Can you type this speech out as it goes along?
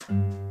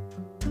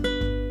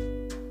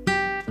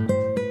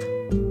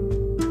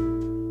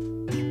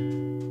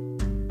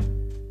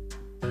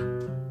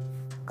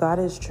God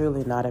is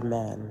truly not a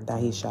man that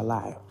he shall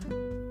lie.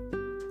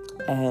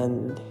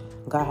 And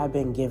God had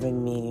been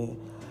giving me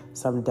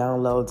some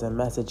downloads and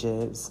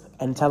messages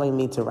and telling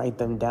me to write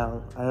them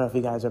down. I don't know if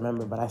you guys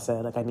remember, but I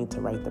said, I need to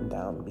write them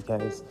down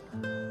because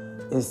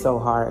it's so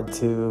hard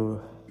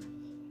to,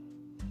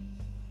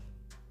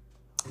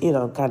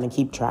 kind of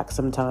keep track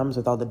sometimes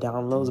with all the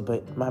downloads,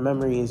 but my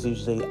memory is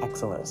usually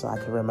excellent, so I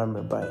can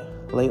remember.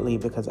 But lately,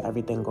 because of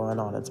everything going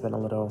on, it's been a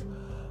little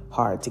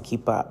hard to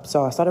keep up.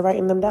 So I started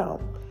writing them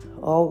down.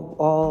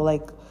 All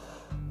like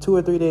 2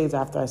 or 3 days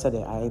after I said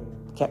it, I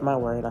kept my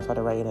word. I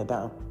started writing it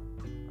down.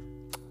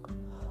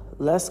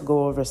 Let's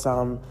go over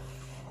some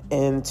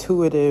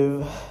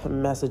intuitive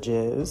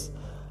messages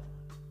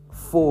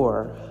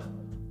for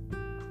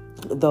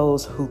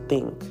those who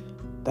think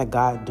that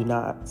God do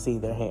not see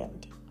their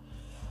hand.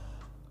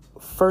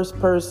 First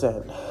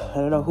person, I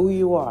don't know who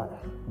you are,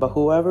 but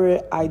whoever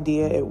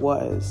idea it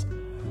was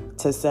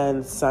to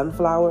send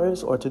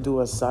sunflowers or to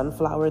do a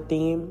sunflower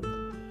theme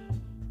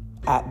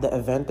at the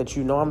event that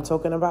I'm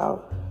talking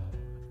about,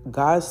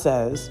 God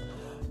says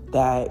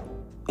that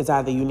it's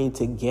either you need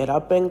to get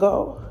up and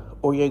go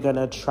or you're going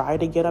to try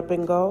to get up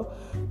and go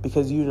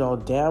because you know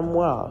damn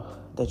well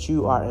that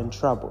you are in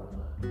trouble.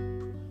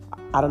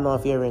 I don't know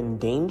if you're in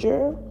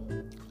danger.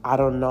 I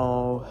don't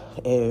know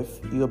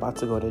if you're about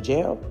to go to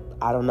jail.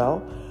 I don't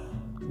know.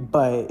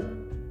 But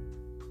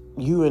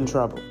you in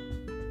trouble.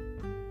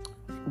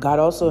 God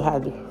also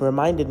had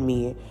reminded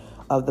me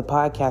of the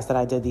podcast that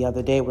I did the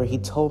other day where he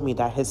told me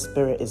that his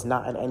spirit is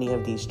not in any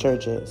of these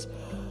churches.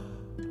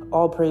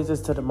 All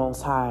praises to the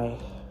Most High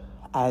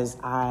as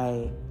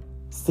I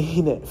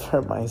seen it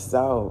for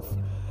myself.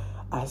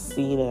 And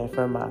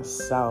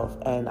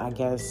I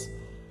guess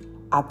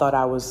I thought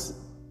I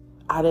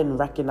didn't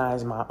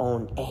recognize my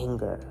own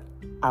anger.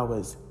 I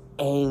was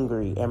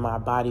angry and my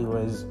body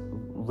was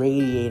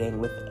radiating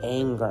with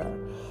anger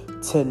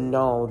to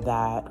know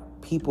that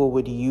people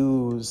would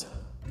use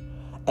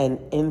an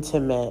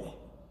intimate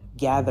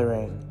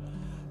gathering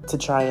to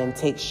try and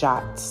take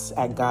shots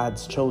at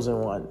God's chosen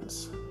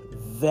ones.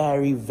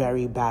 Very,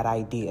 very bad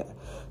idea.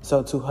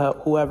 So to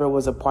whoever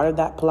was a part of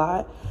that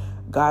plot,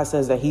 God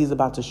says that he's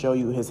about to show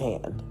you his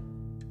hand.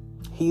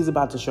 He's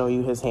about to show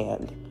you his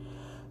hand.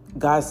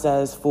 God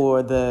says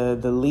for the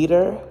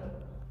leader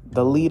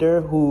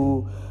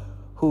who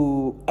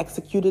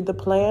executed the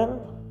plan,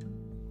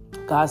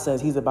 God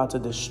says he's about to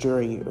destroy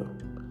you.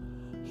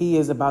 He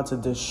is about to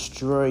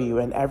destroy you.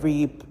 And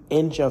every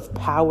inch of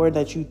power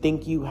that you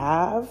think you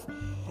have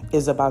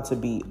is about to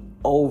be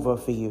over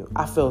for you.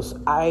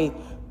 I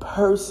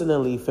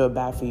personally feel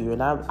bad for you.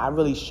 And I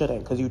really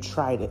shouldn't because you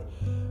tried it.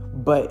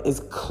 But it's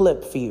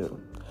clipped for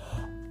you.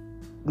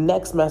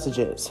 Next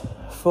messages.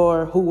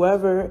 For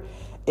whoever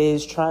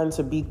is trying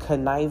to be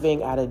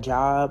conniving at a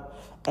job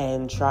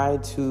and try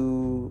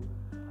to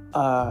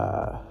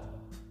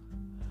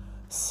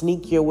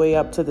sneak your way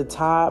up to the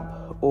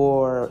top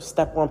or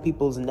step on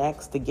people's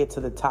necks to get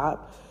to the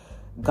top,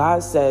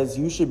 God says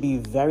you should be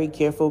very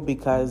careful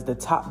because the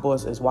top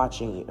boss is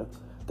watching you.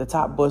 The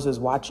top boss is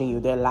watching you.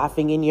 They're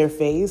laughing in your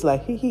face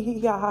like, hee hee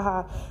hee ha ha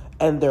ha.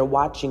 And they're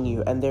watching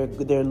you and they're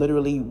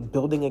literally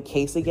building a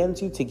case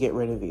against you to get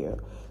rid of you.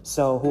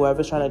 So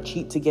whoever's trying to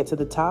cheat to get to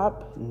the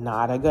top,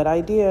 not a good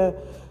idea.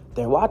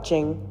 They're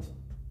watching.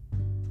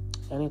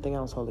 Anything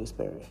else, Holy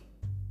Spirit?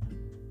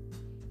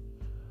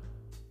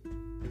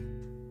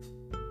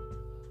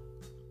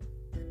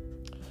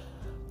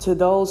 To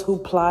those who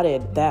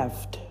plotted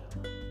theft,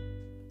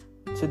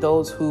 to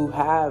those who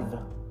have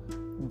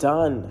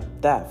done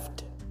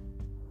theft,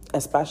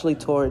 especially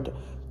toward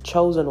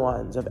chosen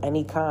ones of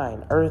any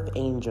kind, earth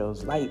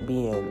angels, light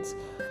beings,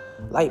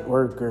 light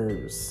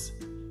workers,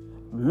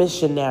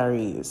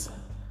 missionaries.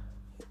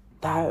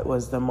 That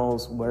was the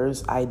most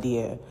worst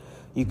idea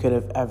you could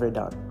have ever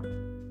done.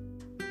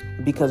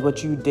 Because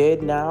what you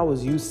did now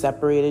was you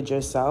separated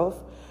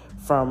yourself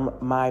from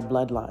my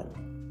bloodline,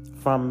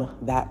 from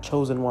that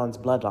chosen one's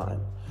bloodline.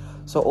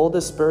 So all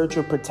the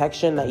spiritual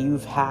protection that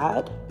you've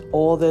had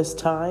all this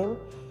time,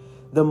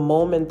 the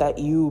moment that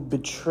you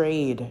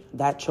betrayed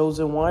that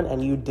chosen one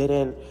and you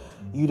didn't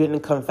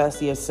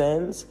confess your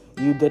sins,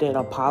 you didn't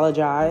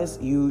apologize,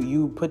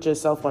 you put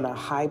yourself on a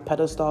high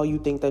pedestal, you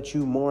think that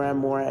you more and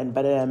more and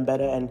better,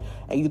 and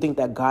you think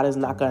that God is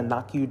not going to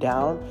knock you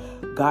down.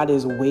 God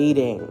is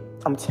waiting.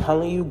 I'm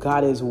telling you,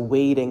 God is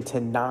waiting to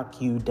knock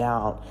you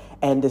down.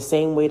 And the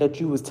same way that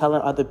you was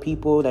telling other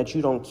people that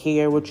you don't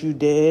care what you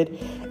did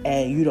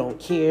and you don't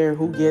care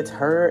who gets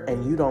hurt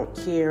and you don't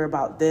care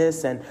about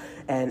this and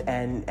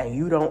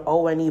you don't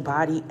owe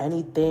anybody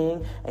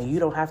anything and you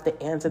don't have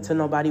to answer to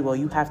nobody. Well,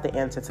 you have to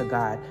answer to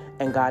God.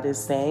 And God is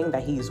saying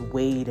that he's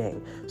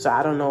waiting. So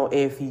I don't know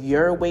if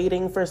you're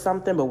waiting for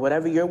something, but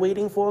whatever you're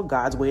waiting for,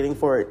 God's waiting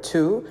for it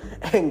too.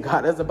 And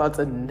God is about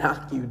to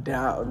knock you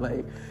down.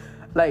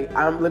 Like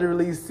I'm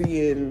literally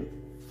seeing,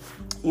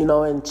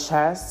 in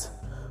chess,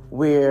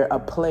 where a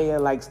player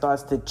like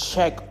starts to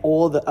check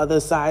all the other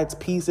side's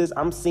pieces.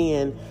 I'm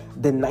seeing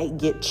the knight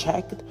get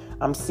checked,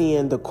 I'm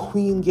seeing the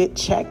queen get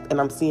checked, and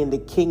I'm seeing the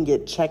king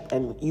get checked,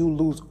 and you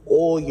lose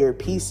all your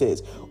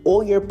pieces.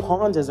 All your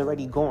pawns is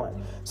already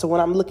gone. So when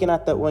I'm looking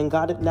at when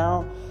God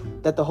now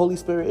that the Holy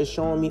Spirit is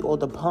showing me all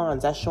the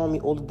pawns, that's showing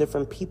me all the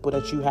different people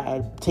that you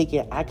had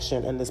taken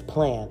action in this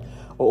plan,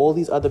 or all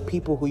these other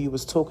people who you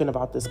was talking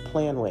about this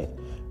plan with,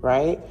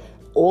 right?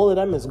 All of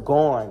them is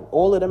gone.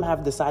 All of them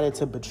have decided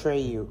to betray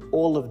you.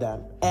 All of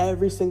them.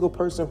 Every single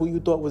person who you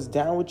thought was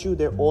down with you,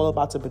 they're all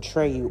about to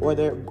betray you, or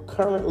they're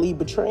currently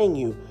betraying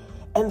you.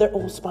 And they're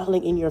all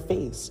smiling in your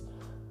face.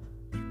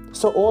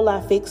 So all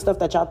that fake stuff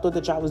that y'all thought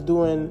that y'all was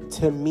doing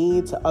to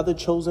me, to other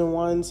chosen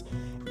ones,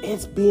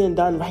 it's being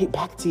done right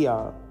back to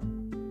y'all.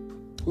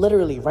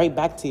 Literally right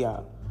back to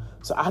y'all.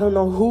 So I don't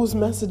know whose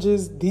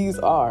messages these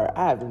are.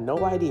 I have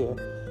no idea.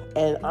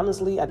 And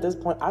honestly, at this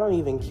point, I don't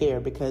even care,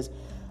 because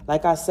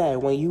like I said,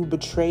 when you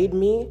betrayed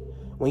me,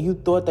 when you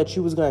thought that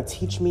you was going to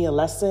teach me a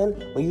lesson,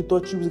 when you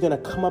thought you was going to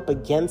come up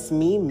against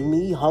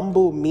me,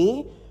 humble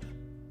me,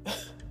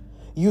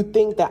 you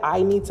think that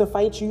I need to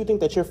fight you? You think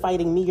that you're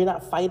fighting me? You're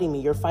not fighting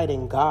me. You're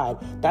fighting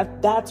God.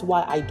 That's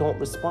why I don't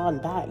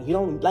respond back.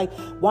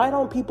 Why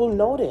don't people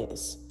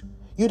notice?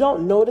 You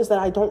don't notice that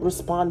I don't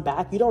respond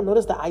back. You don't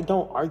notice that I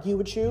don't argue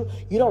with you.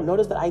 You don't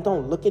notice that I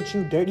don't look at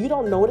you dirty. You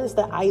don't notice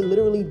that I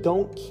literally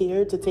don't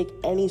care to take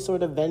any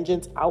sort of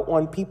vengeance out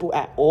on people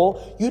at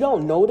all. You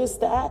don't notice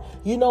that.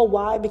 You know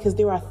why? Because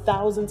there are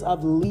thousands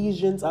of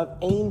legions of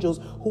angels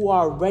who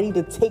are ready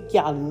to take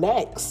y'all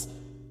necks.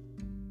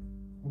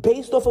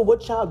 Based off of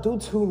what y'all do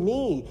to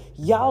me.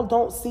 Y'all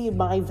don't see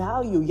my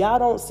value. Y'all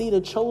don't see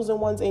the chosen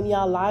ones in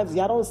y'all lives.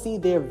 Y'all don't see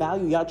their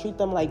value. Y'all treat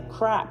them like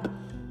crap.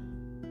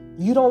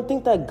 You don't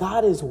think that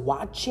God is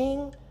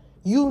watching?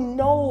 You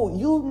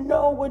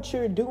know what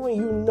you're doing.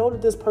 You know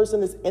that this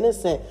person is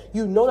innocent.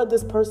 You know that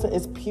this person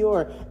is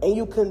pure, and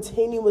you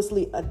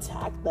continuously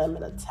attack them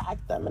and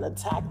attack them and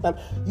attack them.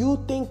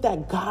 You think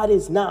that God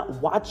is not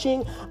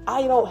watching?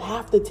 I don't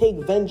have to take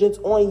vengeance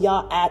on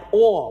y'all at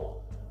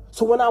all.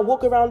 So when I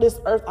walk around this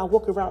earth, I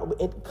walk around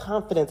in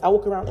confidence. I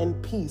walk around in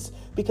peace,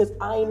 because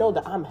I know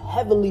that I'm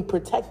heavily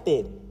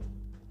protected.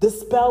 The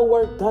spell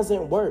work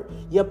doesn't work.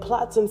 Your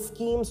plots and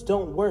schemes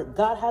don't work.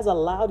 God has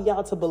allowed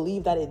y'all to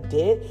believe that it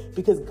did,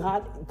 because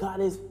God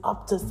is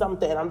up to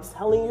something. And I'm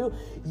telling you,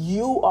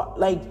 you are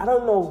I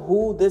don't know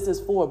who this is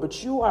for,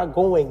 but you are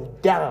going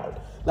down.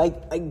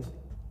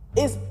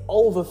 It's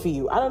over for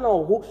you. I don't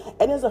know who,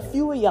 and there's a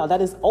few of y'all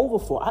that is over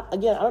for. I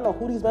don't know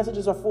who these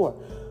messages are for,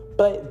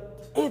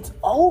 but it's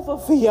over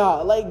for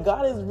y'all.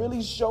 God is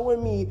really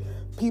showing me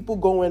people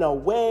going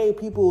away,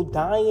 people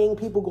dying,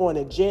 people going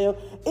to jail.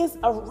 It's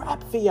a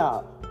wrap for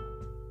y'all.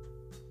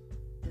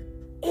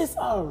 It's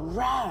a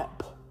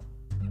wrap.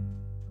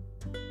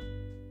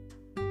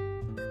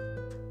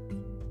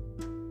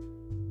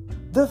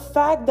 The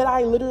fact that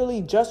I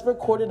literally just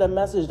recorded a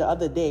message the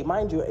other day,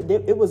 mind you,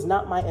 it was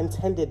not my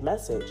intended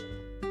message.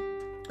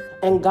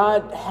 And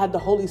God had the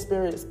Holy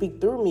Spirit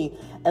speak through me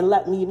and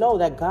let me know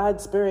that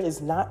God's Spirit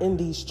is not in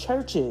these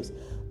churches.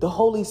 The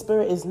Holy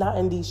Spirit is not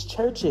in these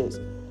churches.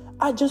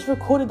 I just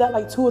recorded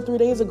that 2 or 3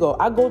 days ago.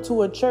 I go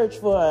to a church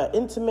for an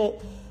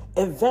intimate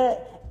event,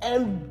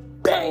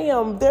 and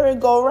bam, there it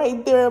go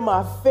right there in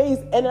my face.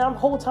 And then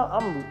whole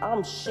time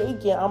I'm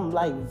shaking, I'm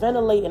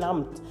ventilating.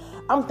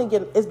 I'm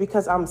thinking it's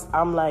because I'm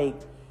all right.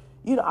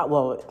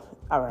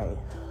 I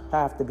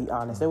have to be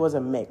honest. It was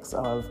a mix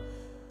of,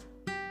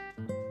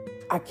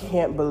 I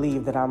can't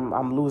believe that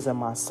I'm losing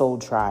my soul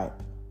tribe.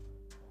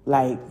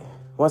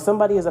 When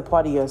somebody is a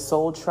part of your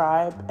soul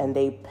tribe and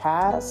they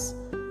pass,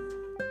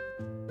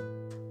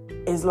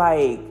 it's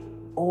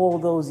all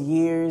those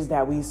years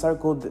that we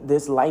circled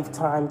this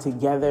lifetime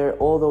together,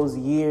 all those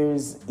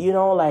years,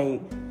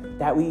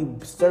 that we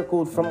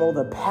circled from all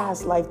the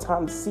past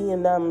lifetimes,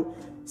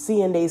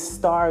 seeing they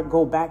star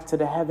go back to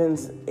the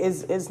heavens,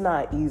 it's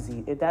not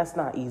easy. That's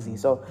not easy.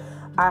 So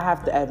I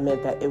have to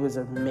admit that it was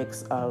a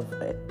mix of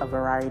a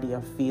variety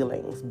of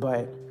feelings,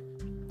 but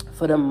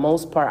for the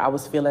most part, I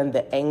was feeling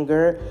the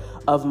anger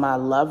of my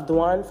loved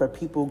one for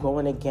people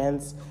going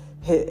against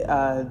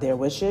their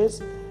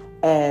wishes,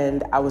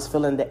 and I was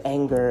feeling the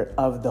anger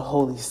of the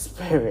Holy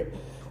Spirit,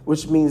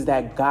 which means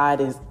that God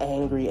is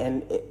angry.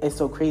 And it's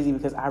so crazy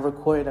because I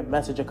recorded a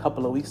message a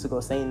couple of weeks ago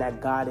saying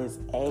that God is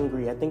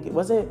angry. I think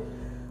was it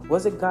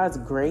God's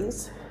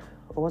grace?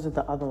 Or was it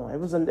the other one? It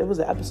was an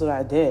episode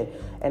I did,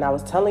 and I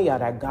was telling y'all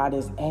that God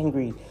is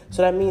angry.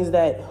 So that means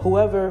that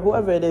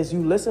whoever it is,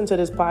 you listen to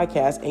this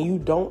podcast and you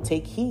don't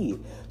take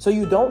heed. So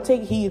you don't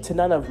take heed to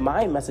none of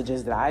my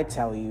messages that I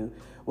tell you,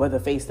 whether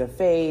face to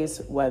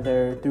face,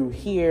 whether through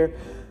here.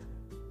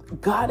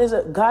 God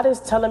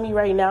is telling me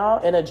right now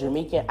in a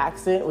Jamaican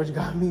accent, which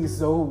got me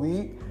so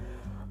weak.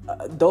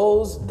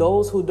 Those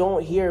who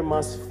don't hear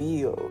must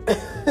feel.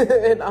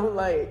 And I'm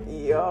like,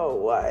 yo,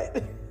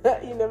 what?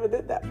 You never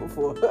did that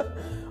before.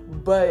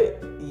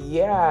 But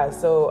yeah,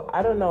 so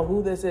I don't know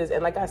who this is.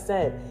 And like I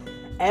said,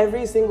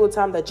 every single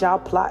time that y'all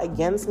plot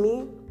against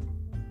me,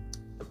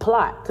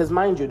 plot. Because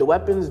mind you, the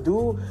weapons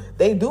do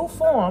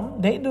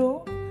form, they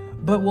do.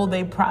 But will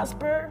they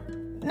prosper?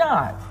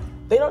 Nah.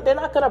 They're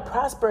not going to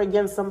prosper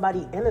against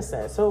somebody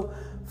innocent. So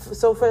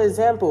for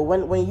example,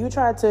 when you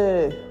try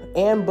to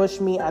ambush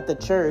me at the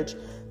church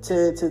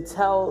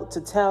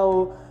to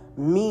tell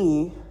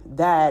me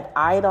that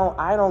I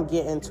don't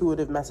get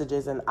intuitive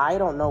messages and I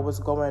don't know what's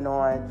going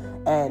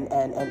on and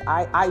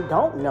I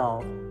don't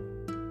know.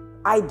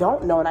 I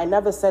don't know, and I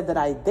never said that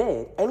I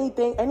did. Any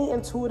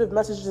intuitive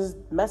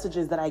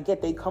messages that I get,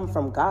 they come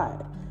from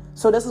God.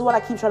 So this is what I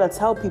keep trying to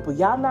tell people.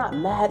 Y'all not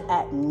mad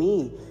at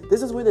me.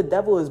 This is where the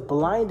devil is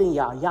blinding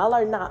y'all. Y'all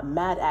are not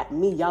mad at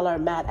me. Y'all are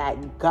mad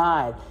at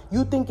God.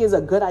 You think it's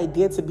a good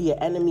idea to be an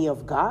enemy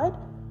of God?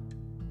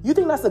 You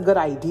think that's a good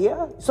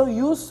idea? So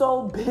you're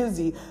so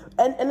busy.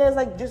 And it's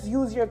like, just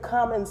use your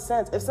common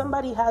sense. If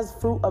somebody has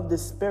fruit of the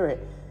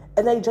Spirit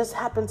and they just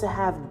happen to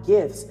have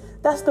gifts,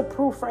 that's the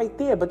proof right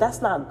there. But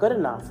that's not good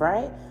enough,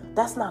 right?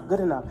 That's not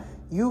good enough.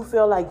 You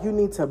feel like you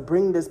need to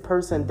bring this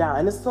person down.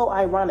 And it's so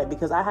ironic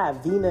because I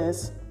have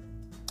Venus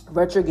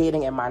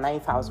retrograding in my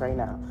 9th house right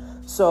now.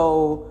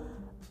 So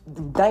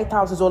the 9th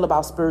house is all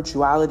about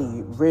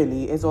spirituality,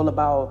 really. It's all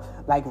about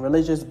like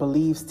religious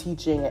beliefs,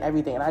 teaching, and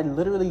everything. And I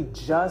literally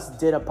just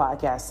did a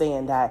podcast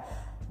saying that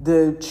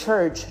the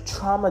church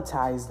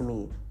traumatized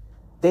me.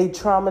 They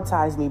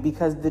traumatized me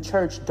because the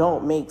church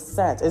don't make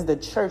sense. It's the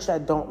church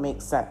that don't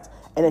make sense.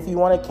 And if you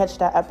want to catch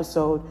that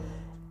episode,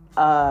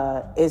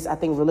 is I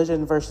think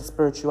religion versus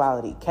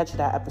spirituality. Catch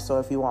that episode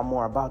if you want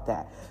more about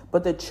that.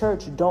 But the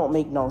church don't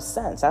make no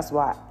sense. That's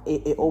why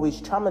it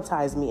always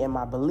traumatized me in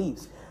my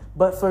beliefs.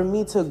 But for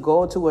me to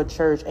go to a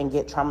church and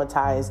get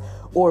traumatized,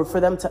 or for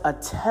them to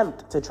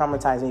attempt to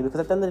traumatize me, because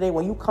at the end of the day,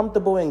 when you're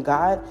comfortable in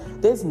God,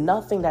 there's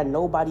nothing that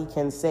nobody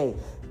can say.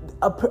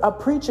 A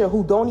preacher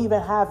who don't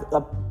even have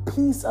a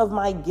piece of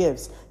my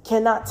gifts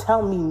cannot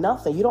tell me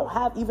nothing. You don't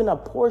have even a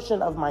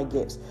portion of my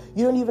gifts.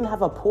 You don't even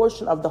have a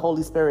portion of the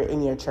Holy Spirit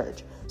in your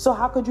church. So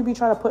how could you be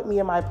trying to put me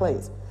in my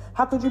place?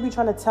 How could you be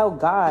trying to tell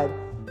God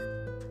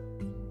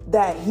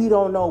that he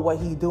don't know what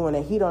he's doing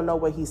and he don't know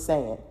what he's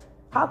saying?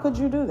 How could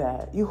you do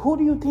that? Who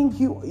do you think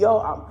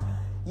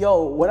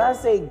when I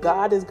say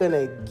God is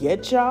gonna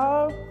get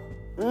y'all,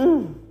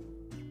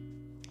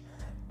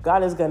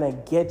 God is gonna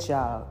get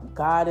y'all.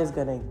 God is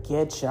gonna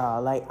get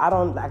y'all. Like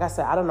I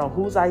said, I don't know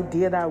whose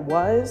idea that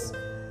was,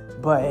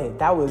 but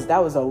that was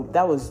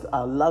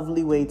a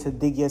lovely way to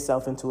dig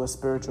yourself into a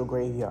spiritual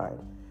graveyard.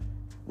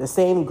 The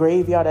same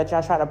graveyard that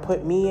y'all try to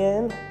put me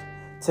in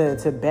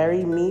to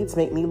bury me, to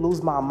make me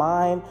lose my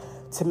mind,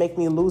 to make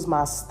me lose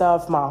my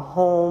stuff, my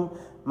home,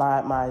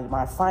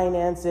 my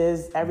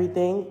finances,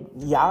 everything.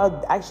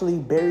 Y'all actually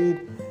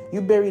buried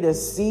a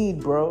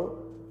seed, bro.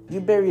 You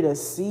buried a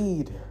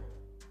seed.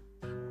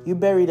 You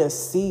buried a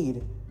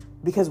seed.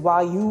 Because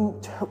while you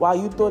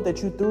thought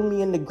that you threw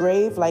me in the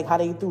grave, like how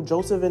they threw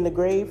Joseph in the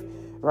grave,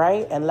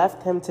 right? And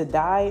left him to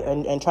die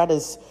and try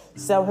to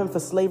sell him for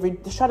slavery.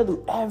 They try to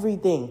do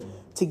everything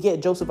to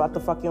get Joseph out the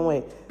fucking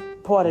way.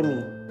 Pardon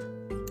me.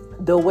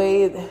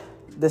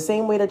 The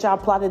same way that y'all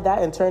plotted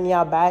that and turned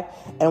y'all back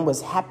and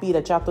was happy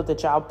that y'all thought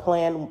that y'all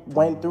plan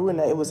went through and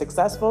that it was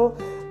successful,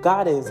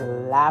 God is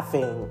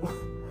laughing.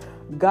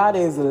 God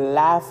is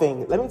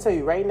laughing. Let me tell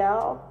you right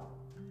now,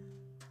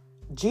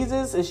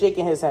 Jesus is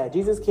shaking his head.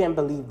 Jesus can't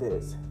believe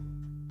this.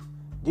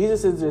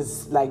 Jesus is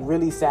just like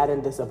really sad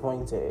and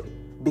disappointed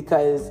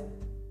because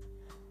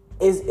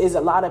is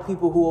a lot of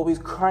people who always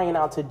crying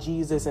out to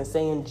Jesus and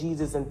saying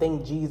Jesus and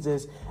thank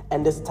Jesus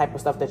and this type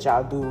of stuff that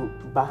y'all do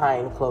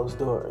behind closed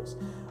doors.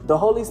 The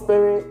Holy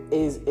Spirit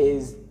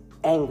is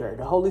anger.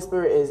 The Holy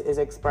Spirit is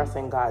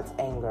expressing God's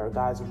anger,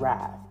 God's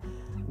wrath.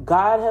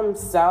 God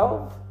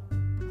himself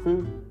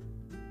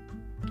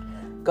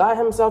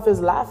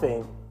is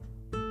laughing.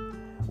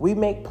 We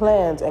make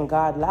plans and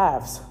God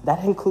laughs.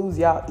 That includes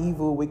y'all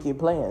evil, wicked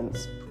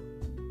plans.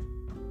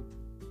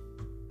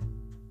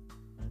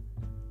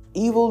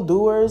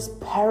 Evildoers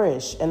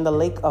perish in the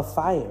lake of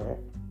fire.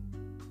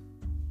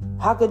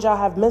 How could y'all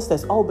have missed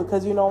this? Oh,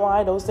 because you know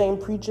why? Those same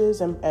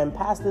preachers and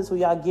pastors who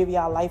y'all give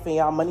y'all life and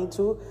y'all money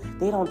to,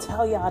 they don't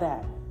tell y'all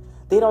that.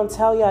 They don't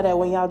tell y'all that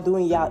when y'all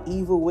doing y'all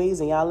evil ways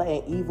and y'all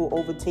letting evil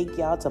overtake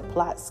y'all to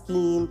plot,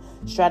 scheme,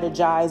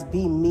 strategize,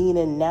 be mean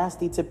and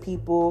nasty to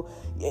people.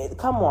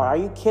 Come on, are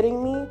you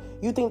kidding me?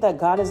 You think that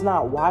God is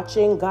not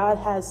watching? God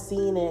has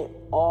seen it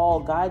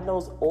all. God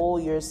knows all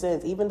your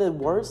sins, even the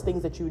worst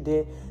things that you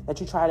did that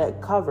you try to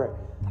cover.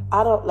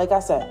 I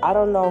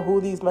don't know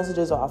who these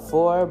messages are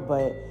for,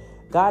 but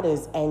God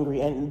is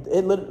angry. And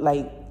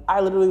I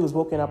literally was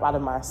woken up out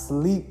of my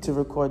sleep to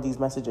record these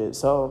messages.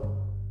 So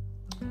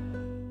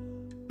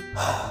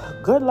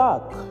good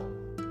luck.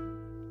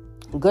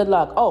 Good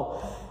luck.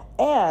 Oh,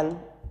 and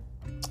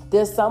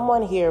there's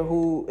someone here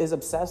who is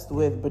obsessed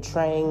with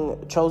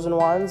betraying chosen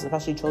ones,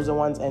 especially chosen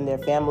ones and their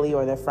family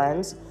or their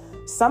friends.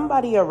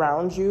 Somebody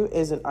around you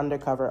is an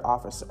undercover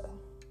officer.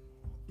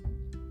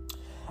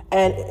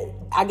 And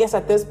I guess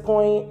at this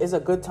point is a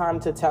good time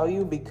to tell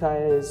you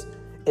because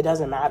it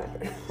doesn't matter.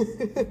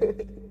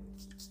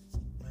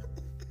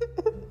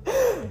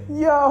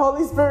 Yo,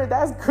 Holy Spirit,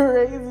 that's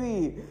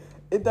crazy.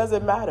 It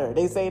doesn't matter.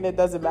 They saying it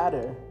doesn't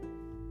matter.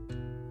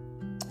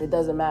 It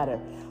doesn't matter.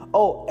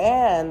 Oh,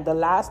 and the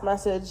last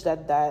message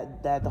that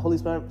the Holy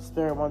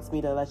Spirit wants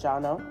me to let y'all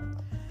know.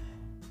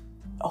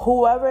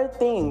 Whoever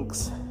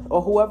thinks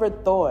or whoever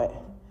thought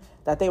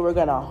that they were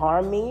going to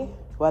harm me,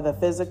 whether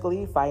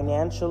physically,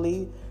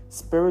 financially,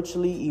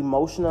 spiritually,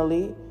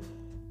 emotionally,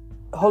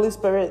 Holy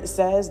Spirit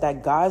says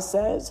that God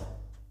says,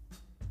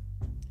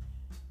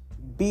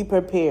 be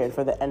prepared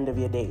for the end of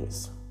your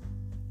days.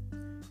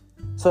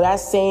 So that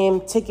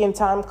same ticking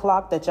time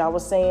clock that y'all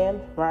was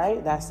saying,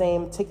 right? That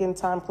same ticking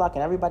time clock,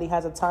 and everybody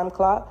has a time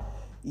clock.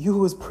 You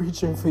was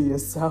preaching for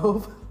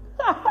yourself.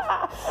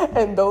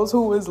 And those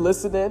who was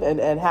listening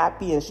and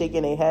happy and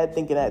shaking their head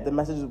thinking that the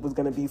message was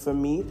going to be for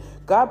me,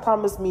 God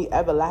promised me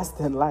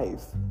everlasting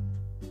life.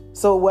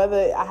 So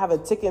whether I have a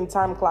ticking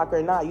time clock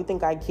or not, you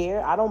think I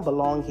care? I don't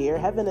belong here.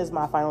 Heaven is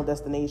my final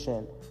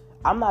destination.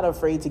 I'm not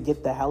afraid to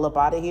get the hell up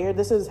out of here.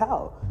 This is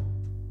hell.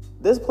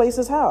 This place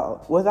is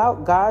hell.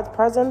 Without God's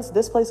presence,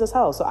 this place is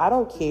hell. So I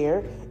don't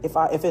care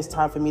if it's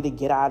time for me to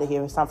get out of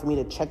here. It's time for me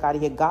to check out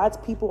of here. God's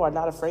people are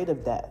not afraid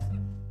of death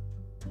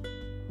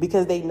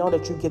because they know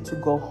that you get to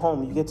go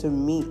home. You get to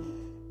meet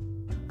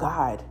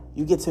God.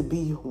 You get to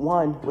be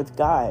one with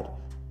God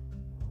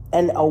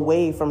and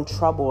away from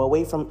trouble,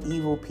 away from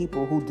evil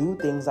people who do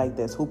things like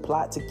this, who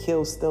plot to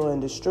kill, steal,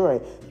 and destroy.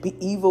 Be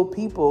evil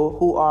people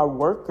who are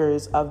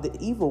workers of the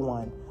evil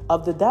one,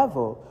 of the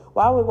devil.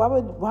 Why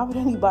would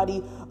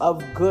anybody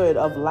of good,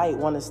 of light,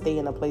 want to stay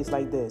in a place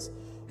like this?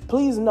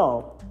 Please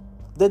know,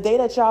 the day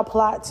that y'all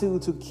plot to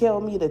kill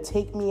me, to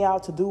take me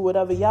out, to do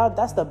whatever, y'all,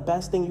 that's the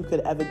best thing you could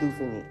ever do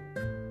for me.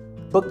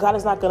 But God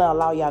is not going to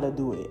allow y'all to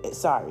do it.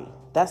 Sorry.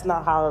 That's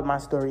not how my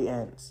story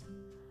ends.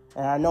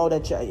 And I know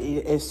that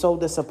it's so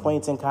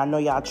disappointing because I know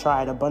y'all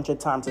tried a bunch of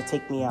times to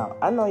take me out.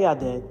 I know y'all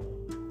did.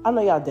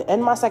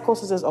 And my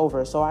psychosis is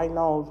over, so I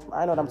know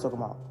what I'm talking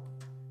about.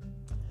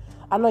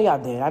 I know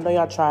y'all did. I know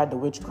y'all tried the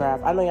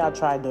witchcraft. I know y'all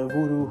tried the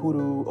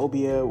hoodoo,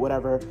 obia,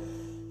 whatever.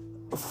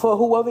 For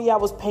whoever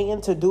y'all was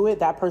paying to do it,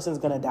 that person's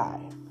going to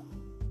die.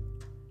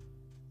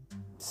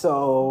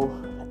 So,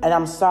 and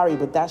I'm sorry,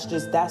 but that's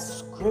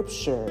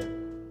scripture.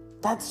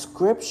 That's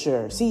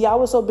scripture. See, y'all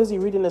was so busy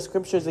reading the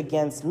scriptures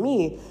against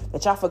me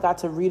that y'all forgot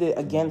to read it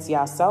against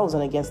yourselves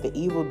and against the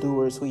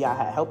evildoers who y'all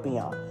had helping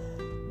y'all.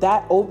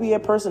 That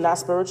opiate person, that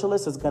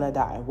spiritualist is going to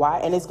die. Why?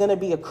 And it's going to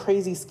be a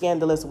crazy,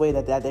 scandalous way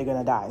that they're going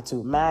to die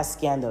too. Mad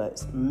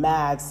scandalous.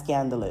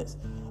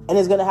 And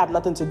it's going to have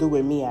nothing to do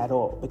with me at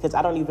all because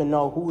I don't even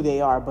know who they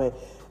are. But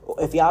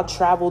if y'all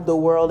traveled the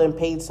world and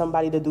paid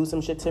somebody to do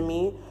some shit to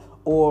me,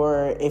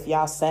 or if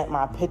y'all sent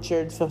my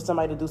picture for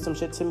somebody to do some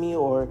shit to me,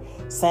 or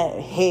sent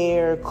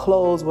hair,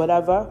 clothes,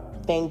 whatever,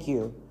 thank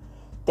you.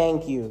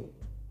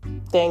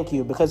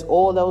 Because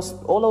all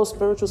those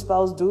spiritual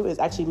spells do is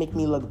actually make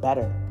me look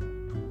better.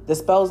 The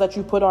spells that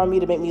you put on me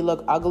to make me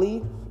look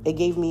ugly, it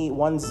gave me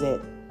one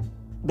zit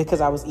because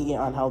I was eating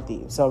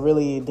unhealthy. So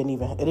really, it didn't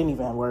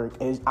even work.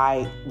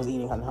 I was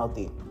eating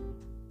unhealthy.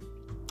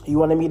 You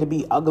wanted me to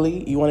be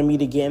ugly? You wanted me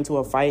to get into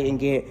a fight and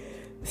get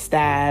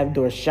stabbed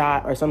or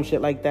shot or some shit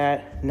like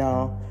that?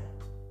 No,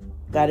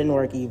 that didn't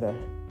work either.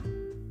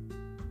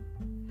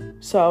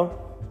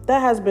 So that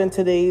has been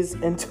today's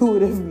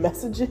intuitive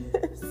messages.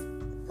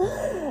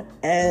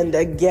 And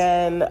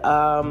again,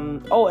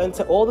 and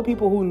to all the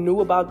people who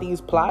knew about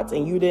these plots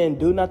and you didn't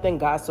do nothing,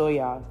 God saw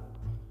y'all.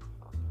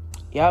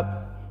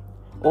 Yep.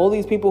 All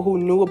these people who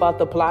knew about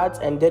the plots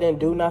and didn't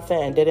do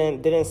nothing and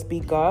didn't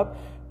speak up,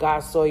 God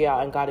saw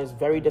y'all, and God is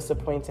very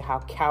disappointed how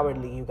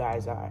cowardly you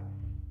guys are.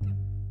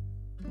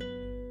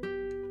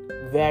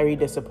 Very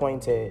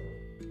disappointed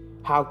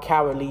how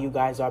cowardly you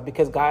guys are,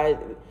 because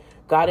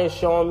God is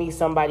showing me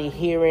somebody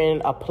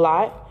hearing a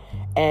plot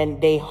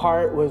and their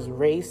heart was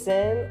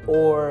racing,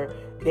 or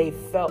they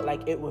felt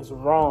like it was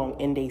wrong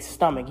in their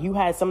stomach. You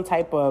had some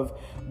type of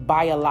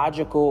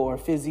biological or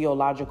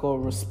physiological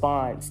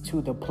response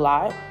to the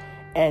plot,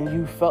 and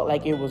you felt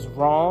like it was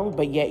wrong,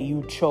 but yet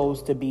you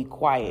chose to be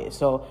quiet.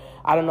 So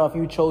I don't know if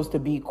you chose to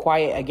be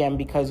quiet again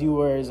because you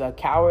were a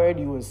coward,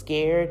 you were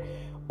scared,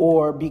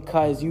 or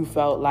because you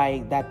felt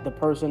like that the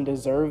person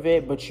deserved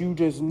it, but you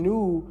just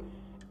knew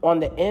on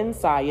the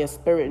inside, your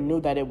spirit knew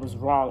that it was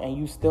wrong, and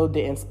you still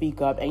didn't speak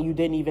up, and you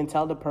didn't even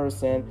tell the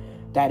person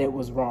that it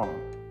was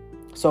wrong.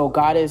 So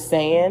God is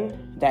saying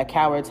that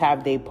cowards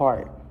have their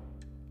part.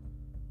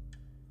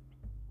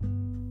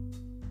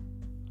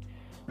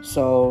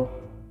 So,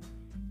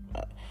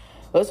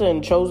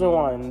 listen, chosen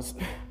ones.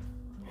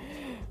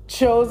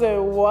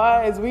 Chosen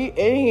ones, we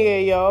in here,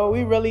 yo.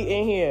 We really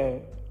in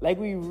here. Like,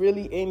 we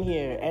really in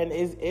here. And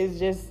it's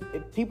just,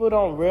 people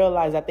don't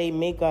realize that they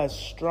make us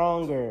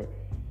stronger.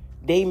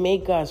 They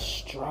make us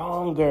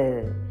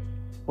stronger.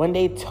 When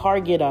they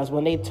target us,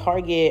 when they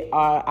target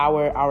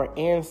our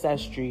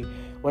ancestry,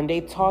 when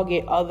they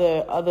target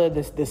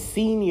the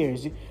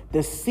seniors,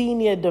 the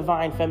senior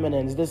divine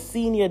feminines, the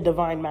senior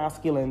divine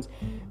masculines,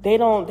 they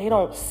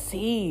don't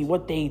see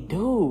what they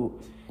do.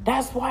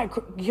 That's why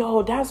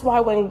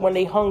when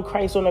they hung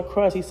Christ on the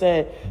cross, he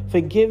said,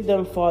 forgive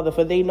them, Father,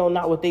 for they know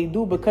not what they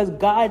do. Because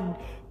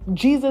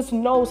Jesus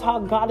knows how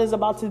God is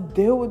about to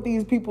deal with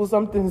these people,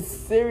 something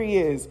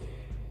serious.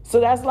 So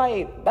that's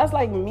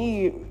like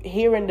me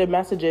hearing the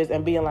messages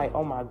and being like,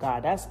 oh my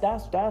God, that's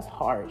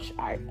harsh.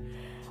 I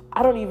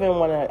don't even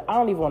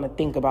want to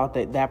think about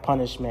that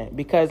punishment,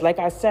 because like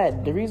I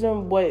said, the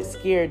reason what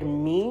scared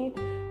me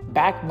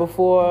back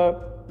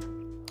before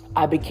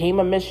I became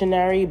a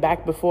missionary,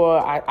 back before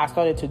I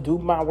started to do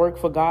my work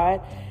for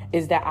God,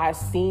 is that I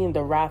seen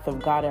the wrath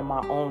of God in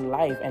my own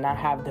life, and I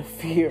have the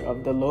fear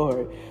of the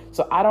Lord.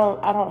 So I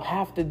don't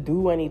have to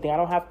do anything. I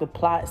don't have to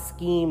plot,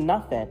 scheme,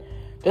 nothing.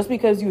 Just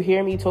because you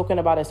hear me talking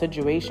about a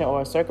situation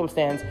or a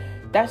circumstance,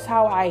 that's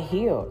how I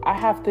heal. I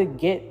have to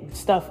get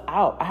stuff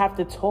out. I have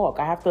to talk.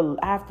 I have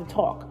to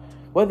talk.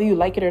 Whether you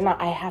like it or not,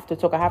 I have to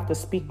talk. I have to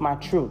speak my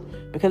truth,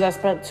 because I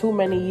spent too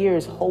many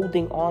years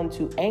holding on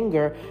to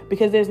anger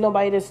because there's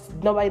nobody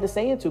to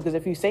say it to. Because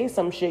if you say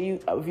something,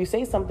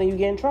 you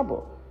get in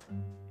trouble.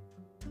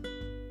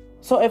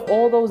 So if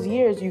all those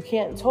years you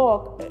can't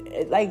talk,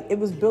 it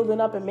was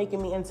building up and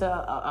making me into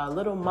a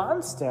little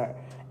monster.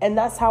 And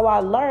that's how I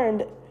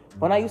learned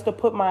when I used to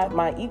put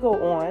my ego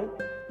on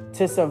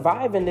to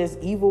survive in this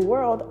evil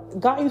world.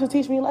 God used to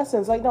teach me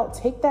lessons like, no,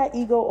 take that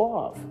ego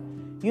off.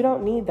 You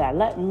don't need that.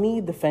 Let me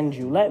defend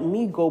you. Let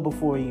me go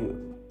before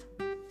you.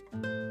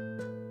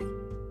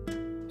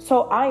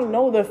 So I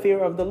know the fear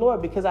of the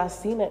Lord because I've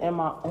seen it in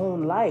my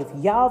own life.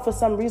 Y'all, for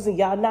some reason,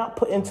 y'all not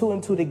putting two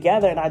and two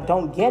together, and I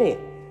don't get it.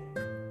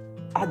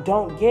 I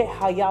don't get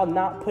how y'all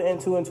not putting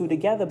two and two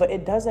together, but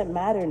it doesn't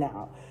matter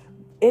now.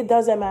 It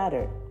doesn't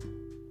matter.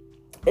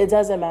 It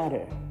doesn't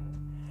matter.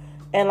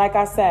 And like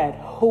I said,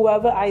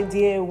 whoever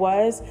idea it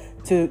was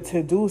to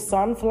do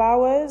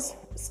sunflowers,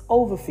 it's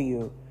over for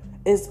you.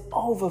 It's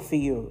over for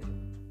you.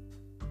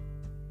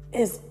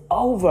 It's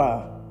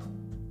over.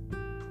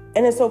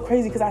 And it's so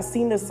crazy because I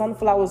seen the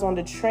sunflowers on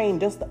the train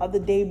just the other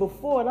day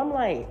before. And I'm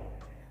like,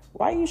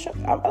 why are you sure?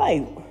 I'm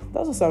like,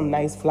 those are some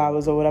nice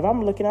flowers or whatever.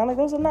 I'm looking at it like,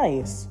 those are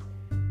nice.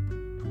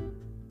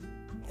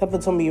 Something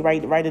told me,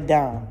 write it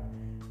down.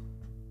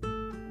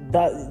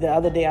 The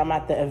other day I'm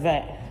at the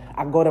event.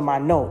 I go to my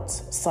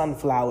notes.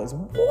 Sunflowers.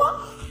 What?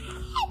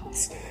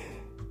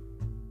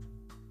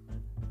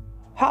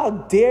 How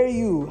dare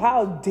you?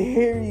 How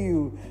dare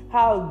you?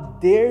 How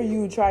dare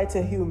you try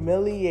to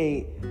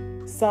humiliate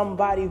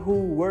somebody who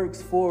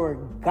works for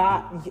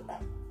God?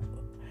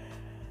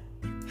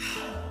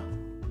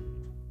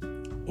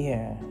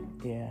 Yeah,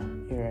 you're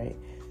right.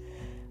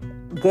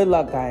 Good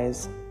luck,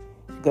 guys.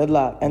 Good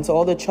luck. And to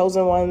all the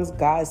chosen ones,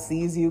 God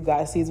sees you.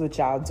 God sees what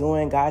y'all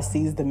doing. God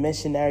sees the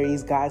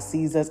missionaries. God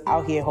sees us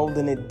out here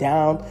holding it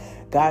down.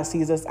 God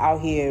sees us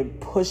out here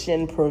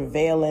pushing,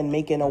 prevailing,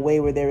 making a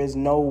way where there is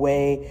no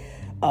way.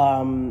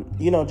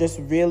 Just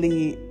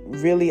really,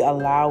 really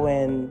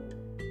allowing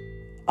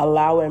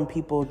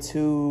people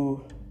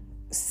to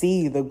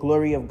see the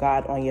glory of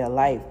God on your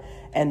life.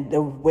 And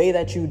the way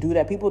that you do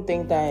that, people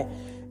think that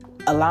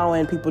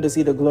allowing people to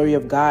see the glory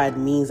of God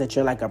means that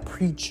you're like a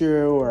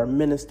preacher or a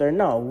minister.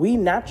 No, we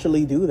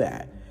naturally do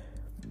that.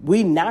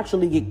 We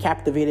naturally get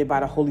captivated by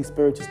the Holy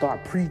Spirit to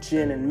start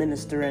preaching and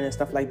ministering and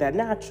stuff like that.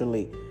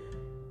 Naturally.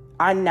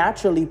 I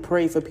naturally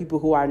pray for people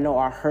who I know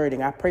are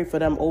hurting. I pray for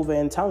them over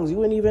in tongues. You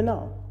wouldn't even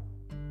know.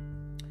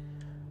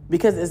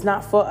 Because it's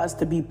not for us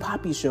to be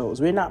poppy shows.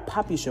 We're not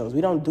poppy shows.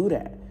 We don't do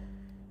that.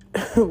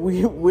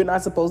 We're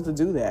not supposed to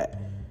do that.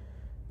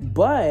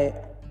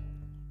 But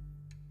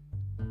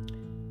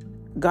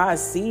God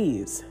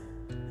sees.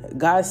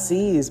 God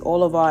sees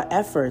all of our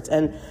efforts.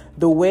 And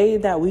the way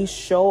that we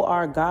show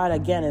our God,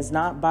 again, is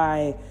not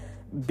by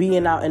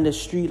being out in the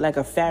street like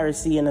a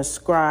Pharisee and a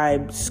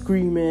scribe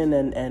screaming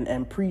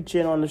and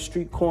preaching on the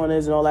street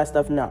corners and all that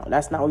stuff. No,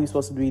 that's not what we're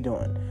supposed to be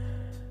doing.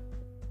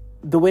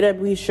 The way that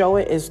we show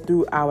it is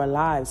through our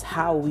lives,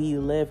 how we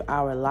live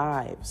our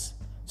lives.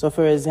 So,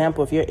 for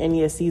example, if you're in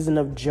your season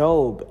of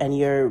Job and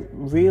you're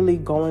really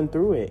going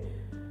through it,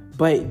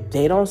 but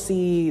they don't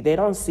see,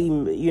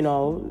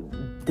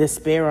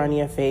 despair on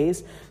your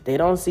face. They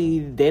don't see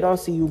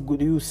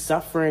you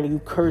suffering, you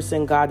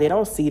cursing God. They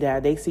don't see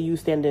that. They see you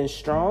standing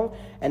strong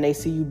and they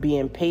see you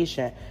being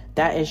patient.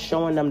 That is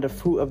showing them the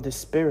fruit of the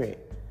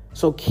Spirit.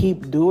 So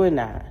keep doing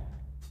that.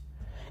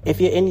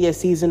 If you're in your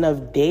season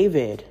of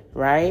David,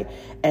 right,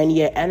 and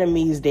your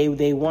enemies,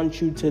 they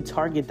want you to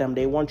target them.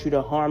 They want you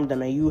to harm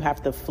them, and you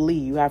have to flee.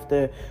 You have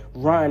to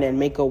run and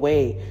make a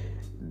way.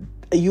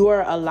 You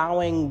are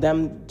allowing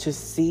them to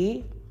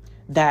see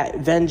that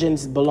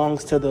vengeance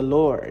belongs to the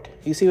Lord.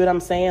 You see what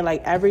I'm saying?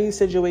 Like every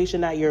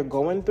situation that you're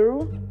going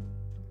through,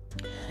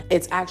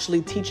 it's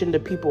actually teaching the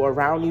people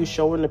around you,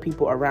 showing the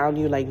people around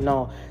you, like,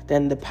 no,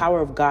 then the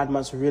power of God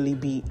must really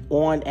be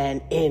on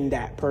and in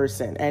that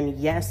person. And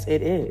yes,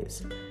 it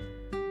is.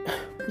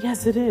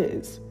 Yes, it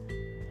is.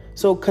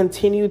 So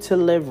continue to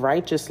live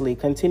righteously.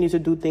 Continue to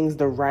do things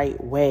the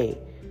right way.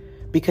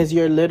 Because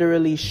you're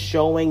literally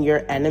showing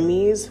your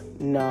enemies,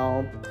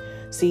 no.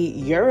 See,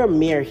 you're a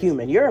mere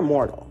human. You're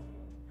immortal.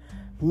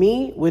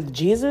 Me with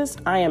Jesus,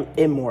 I am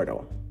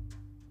immortal.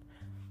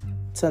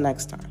 Till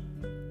next time.